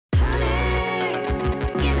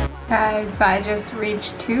Guys, so I just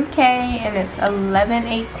reached 2K and it's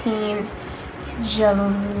 11/18,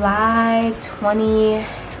 July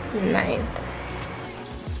 29th.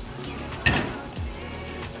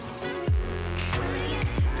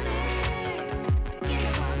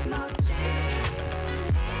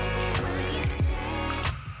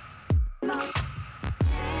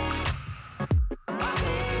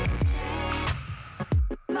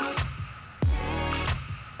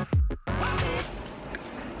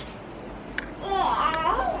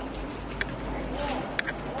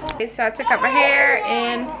 So I took out my hair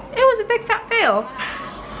and it was a big fat fail.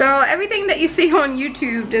 So everything that you see on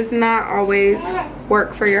YouTube does not always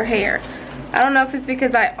work for your hair. I don't know if it's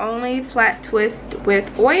because I only flat twist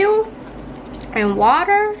with oil and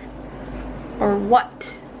water or what,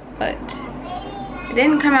 but it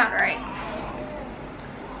didn't come out right.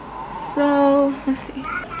 So let's see,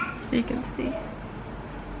 so you can see.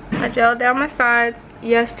 I gelled down my sides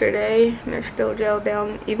yesterday and they're still gelled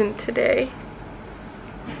down even today.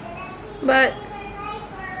 But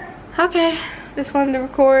okay, just wanted to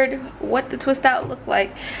record what the twist out looked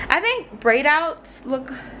like. I think braid outs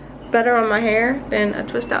look better on my hair than a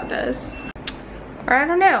twist out does, or I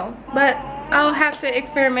don't know, but I'll have to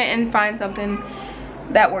experiment and find something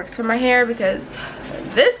that works for my hair because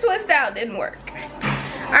this twist out didn't work.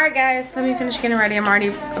 All right guys, let me finish getting ready. I'm already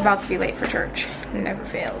about to be late for church. It never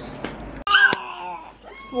fails.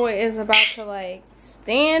 This boy is about to like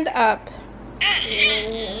stand up.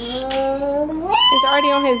 He's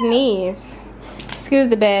already on his knees. Excuse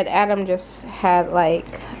the bed. Adam just had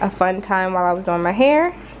like a fun time while I was doing my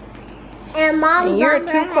hair. And Mom, and you're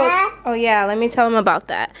too close. Oh yeah, let me tell him about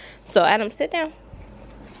that. So Adam, sit down.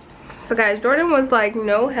 So guys, Jordan was like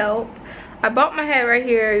no help. I bumped my head right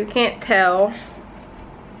here. You can't tell.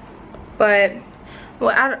 But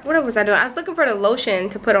what was I doing? I was looking for the lotion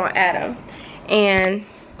to put on Adam. And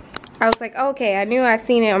I was like, okay, I knew I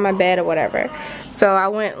seen it on my bed or whatever. So I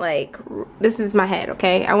went like, this is my head,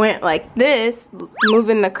 okay? I went like this,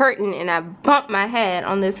 moving the curtain, and I bumped my head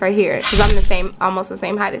on this right here. Because I'm the same, almost the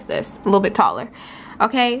same height as this, a little bit taller.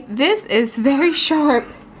 Okay, this is very sharp,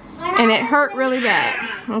 and it hurt really bad,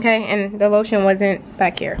 okay? And the lotion wasn't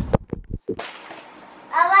back here.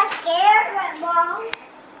 I was scared, Mom.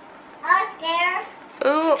 I was scared.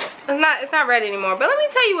 Ooh, it's not red anymore. But let me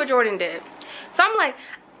tell you what Jordan did. So I'm like,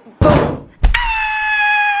 boom.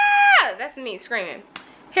 Ah! That's me screaming.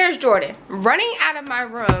 Here's Jordan running out of my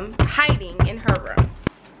room, hiding in her room.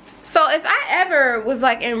 So if I ever was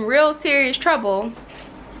like in real serious trouble,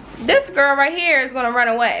 this girl right here is gonna run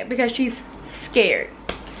away because she's scared.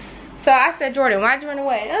 So I said, Jordan, why'd you run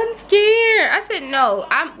away? I'm scared. I said, no,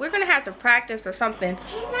 we're gonna have to practice or something.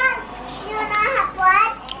 She did not have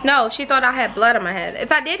blood? No, she thought I had blood on my head.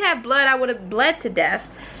 If I did have blood, I would have bled to death.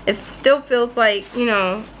 It still feels like, you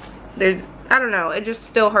know, I don't know, it just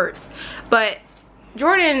still hurts. But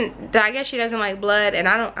Jordan, I guess she doesn't like blood, and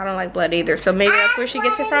I don't like blood either. So maybe that's where she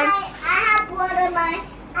gets it from. I have blood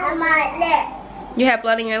on my lip. You have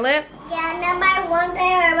blood in your lip? Yeah, and then one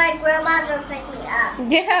day my grandma just picked me up.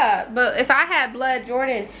 Yeah, but if I had blood,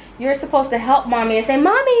 Jordan, you're supposed to help mommy and say,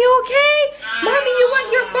 Mommy, you okay? Mommy, you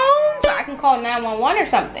want your phone? So I can call 911 or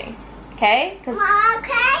something, okay? Am I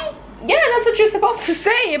okay? Yeah, that's what you're supposed to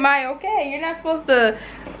say. Am I okay? You're not supposed to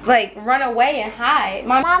like run away and hide.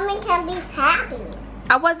 Mommy can be happy.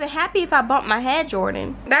 I wasn't happy if I bumped my head,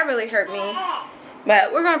 Jordan. That really hurt me.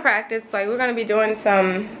 But we're gonna practice. Like, we're gonna be doing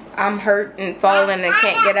some I'm hurt and falling and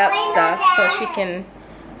can't get up stuff, so she can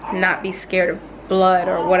not be scared of blood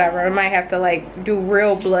or whatever. I might have to like do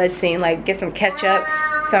real blood scene, like get some ketchup,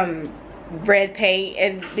 some red paint,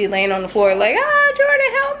 and be laying on the floor like, ah,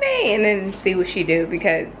 Jordan, help me, and then see what she do,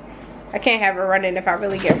 because I can't have her running if I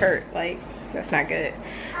really get hurt. Like, that's not good.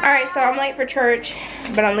 Alright, so I'm late for church,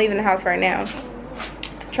 but I'm leaving the house right now.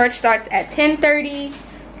 Church starts at 10:30.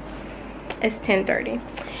 It's 10:30.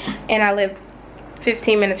 And I live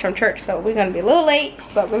 15 minutes from church, so we're gonna be a little late,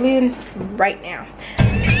 but we're leaving right now.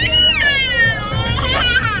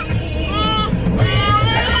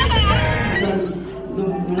 The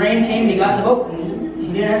rain came, he got in the boat, and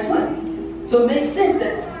he didn't have to swim. So it makes sense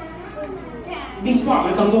that be smart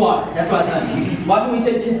when it comes to water. That's what I tell you. Watch when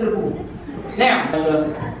we take kids to the pool. Now,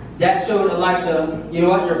 that showed Elisha, you know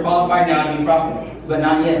what, you're qualified now to be prophet, but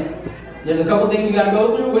not yet. There's a couple things you got to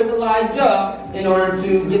go through with Elijah in order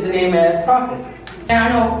to get the name as prophet. And I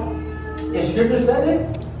know, if scripture says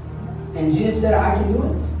it, and Jesus said I can do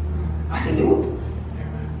it, I can do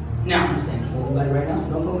it. Now, I'm saying, kill anybody right now, so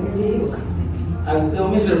don't go here and get healed. I will feel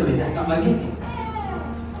miserably, that's not my kicking.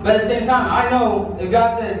 But at the same time, I know if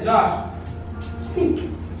God said, Josh, speak.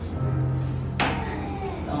 I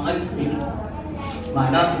don't like speaking. My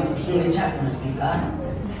mouth is extremely chapped when I speak, God.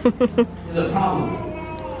 This is a problem.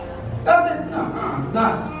 God said, no, it's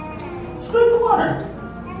not. Strike the water.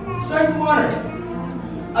 Strike the water.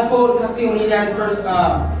 I told Kafi when he had his first speech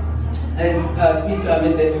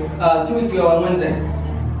 2 weeks ago on Wednesday.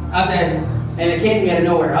 I said, and it came to me out of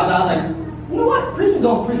nowhere. I was like, you know what? Preachers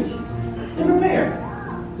don't preach. They prepare.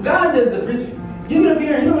 God does the preaching. You get up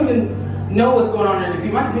here and you don't even know what's going on in your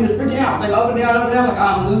computer. My computer's freaking out. It's like up and down, like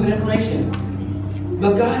I'm losing information.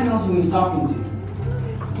 But God knows who he's talking to.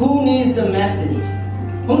 Who needs the message?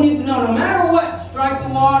 Who needs to know? No matter what, strike the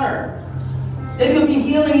water. It could be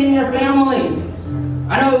healing in your family.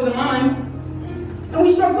 I know it was in mine. And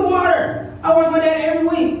we struck the water. I watch my dad every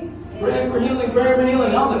week. Pray for healing, pray for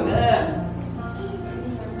healing. I was like, Dad,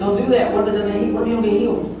 don't do that. What if it doesn't heal? What if you don't get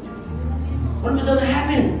healed? What if it doesn't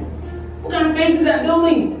happen? What kind of faith is that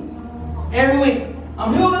building? Every week,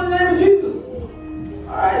 I'm healed in the name of Jesus.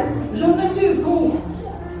 Alright, in the name of Jesus, cool.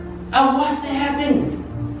 I watched it happen.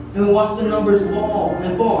 And we watched the numbers fall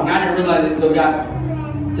and fall. And I didn't realize it until it got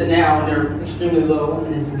to now, and they're extremely low,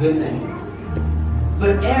 and it's a good thing.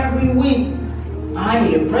 But every week, I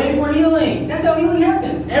need to pray for healing. That's how healing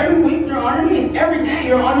happens. Every week, you're on your knees. Every day,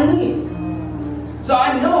 you're on your knees. So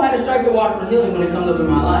I know how to strike the water for healing when it comes up in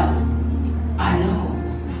my life. I know.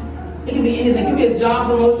 It can be anything. It can be a job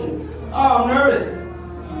promotion. Oh, I'm nervous.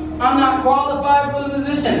 I'm not qualified for the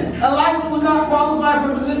position. Elisha was not qualified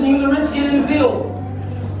for the position. He was a rich kid in the field.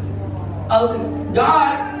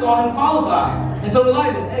 God saw him qualified and told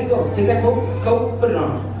Elijah, hey, go, take that coat, put it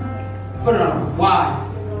on. Put it on. Why?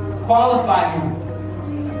 Qualify him.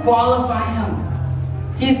 Qualify him.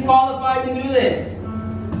 He's qualified to do this.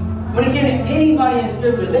 When it came to anybody in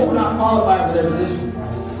Scripture, they were not qualified for their position.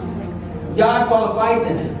 God qualified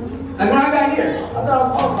them. Like when I got here, I thought I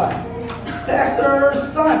was qualified. Pastor's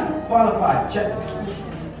son, qualified. Check.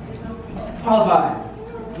 Qualified.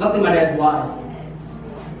 Luckily my dad's wise.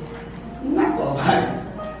 Not qualified.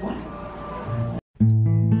 What?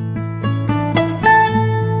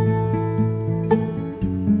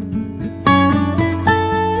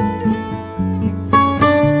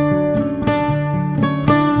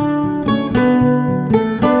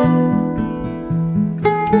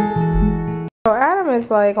 So Adam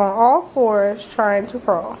is like on all fours trying to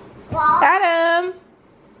crawl. Adam!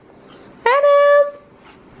 Adam!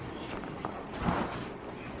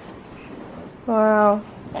 Wow.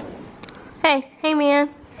 Hey man.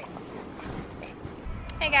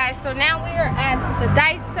 Hey guys, so now we are at the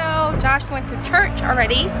Daiso. Josh went to church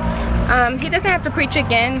already. He doesn't have to preach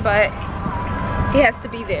again, but he has to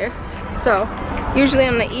be there. So usually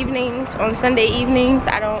on the evenings, on Sunday evenings,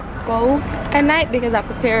 I don't go at night because I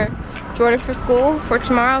prepare Jordan for school for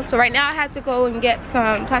tomorrow. So right now I had to go and get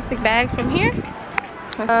some plastic bags from here.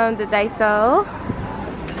 The Daiso.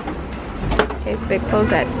 Okay, so they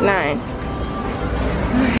close at 9.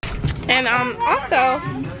 And also,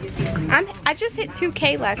 I just hit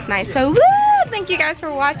 2K last night, so woo! Thank you guys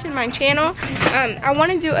for watching my channel. I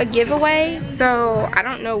want to do a giveaway, so I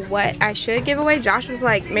don't know what I should give away. Josh was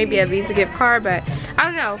like maybe a Visa gift card, but I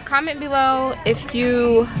don't know. Comment below if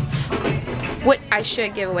you what I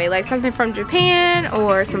should give away, like something from Japan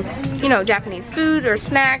or some, you know, Japanese food or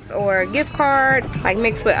snacks or a gift card, like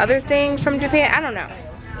mixed with other things from Japan. I don't know.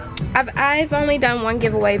 I've only done one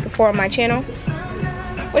giveaway before on my channel.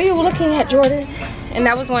 What are you looking at, Jordan? And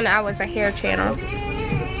that was when I was a hair channel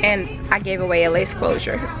and I gave away a lace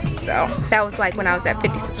closure. So that was like when I was at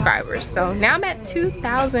 50 subscribers. So now I'm at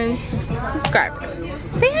 2,000 subscribers.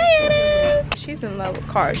 Say hi, Anna. She's in love with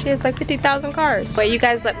cars. She has like 50,000 cars. But you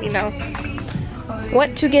guys let me know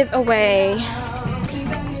what to give away.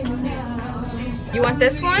 You want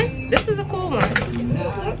this one? This is a cool one.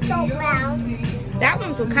 It's so loud. That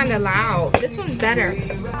one's kind of loud. This one's better.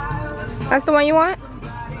 That's the one you want?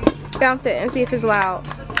 Bounce it and see if it's loud.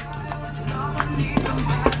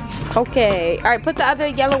 Okay. Alright, put the other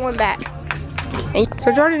yellow one back. And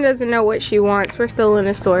so Jordan doesn't know what she wants. We're still in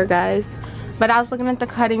the store, guys. But I was looking at the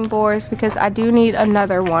cutting boards because I do need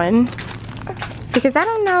another one. Because I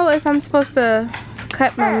don't know if I'm supposed to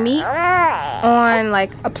cut my meat on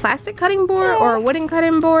like a plastic cutting board or a wooden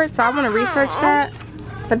cutting board. So I want to research that.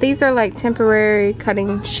 But these are like temporary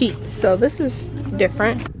cutting sheets. So this is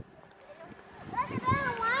different.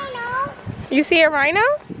 You see a rhino?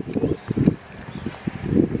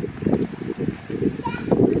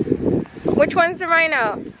 Which one's the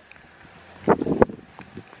rhino?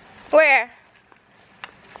 Where?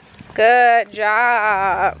 Good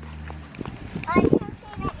job. I can't see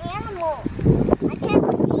the animals. I can't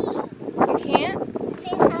see. You can't?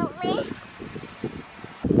 Please help me.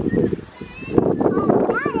 Oh,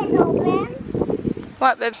 that is open.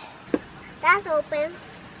 What, babe? That's open.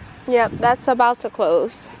 Yep, that's about to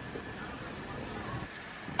close.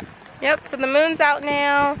 Yep, so the moon's out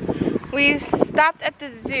now. We stopped at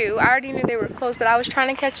the zoo. I already knew they were closed, but I was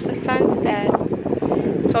trying to catch the sunset.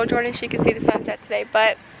 Told Jordan she could see the sunset today,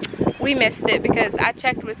 but we missed it because I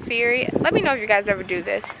checked with Siri. Let me know if you guys ever do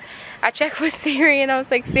this. I checked with Siri and I was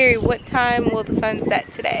like, Siri, what time will the sun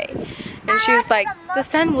set today? And she was like, the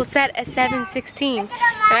sun will set at 7:16. And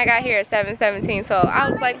I got here at 7:17, so I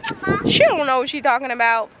was like, she don't know what she's talking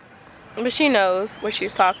about. But she knows what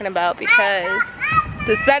she's talking about because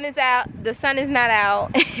the sun is out, the sun is not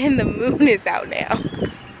out, and the moon is out now.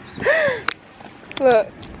 Look.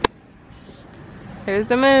 There's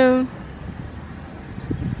the moon.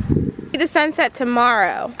 The sunset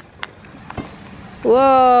tomorrow.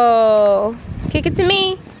 Whoa. Kick it to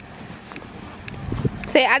me.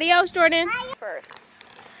 Say adios, Jordan. First.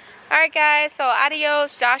 Alright guys, so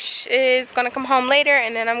adios. Josh is gonna come home later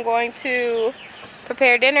and then I'm going to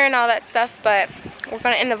prepare dinner and all that stuff, but we're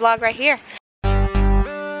gonna end the vlog right here.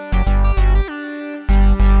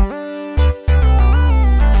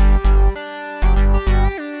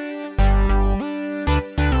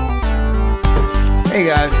 Hey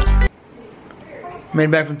guys, made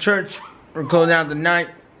it back from church. We're closing out the night.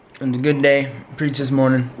 It was a good day. Preached this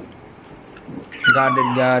morning. God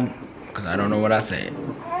did God, because I don't know what I said.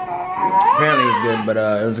 Apparently it was good, but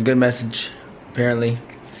it was a good message. Apparently,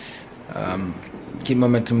 keep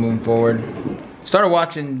momentum moving forward. Started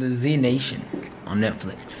watching the Z Nation on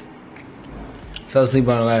Netflix. Fell asleep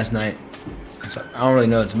on it last night. So I don't really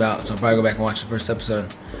know what it's about, so I'll probably go back and watch the first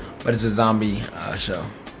episode. But it's a zombie show.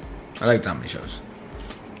 I like zombie shows.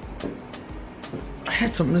 I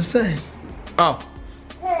had something to say. Oh.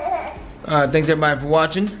 Thanks everybody for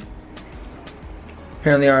watching.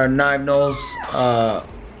 Apparently our Knive Knowles,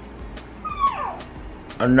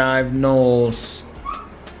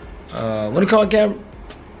 what do you call it, Cab?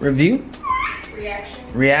 Review?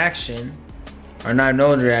 Reaction. Our Knive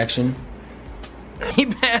Knowles reaction. He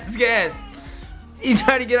passed gas. He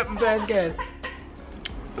tried to get up and pass gas.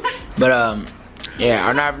 But yeah,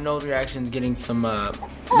 our Knife Knowles reaction is getting some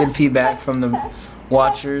good feedback from the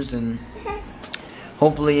watchers, and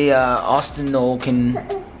hopefully Austin Knoll can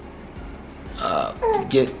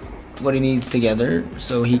get what he needs together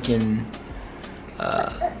so he can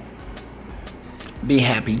be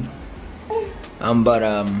happy.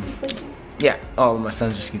 Yeah. Oh, my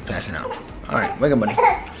sons just keep passing out. All right, wake up, buddy.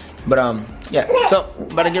 But yeah. So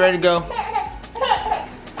about to get ready to go.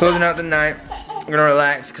 Closing out the night. I'm gonna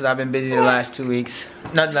relax because I've been busy the last 2 weeks.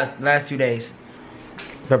 Not the last 2 days.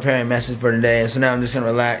 Preparing a message for today. So now I'm just gonna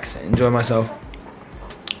relax, enjoy myself,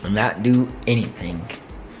 and not do anything.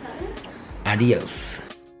 Adios.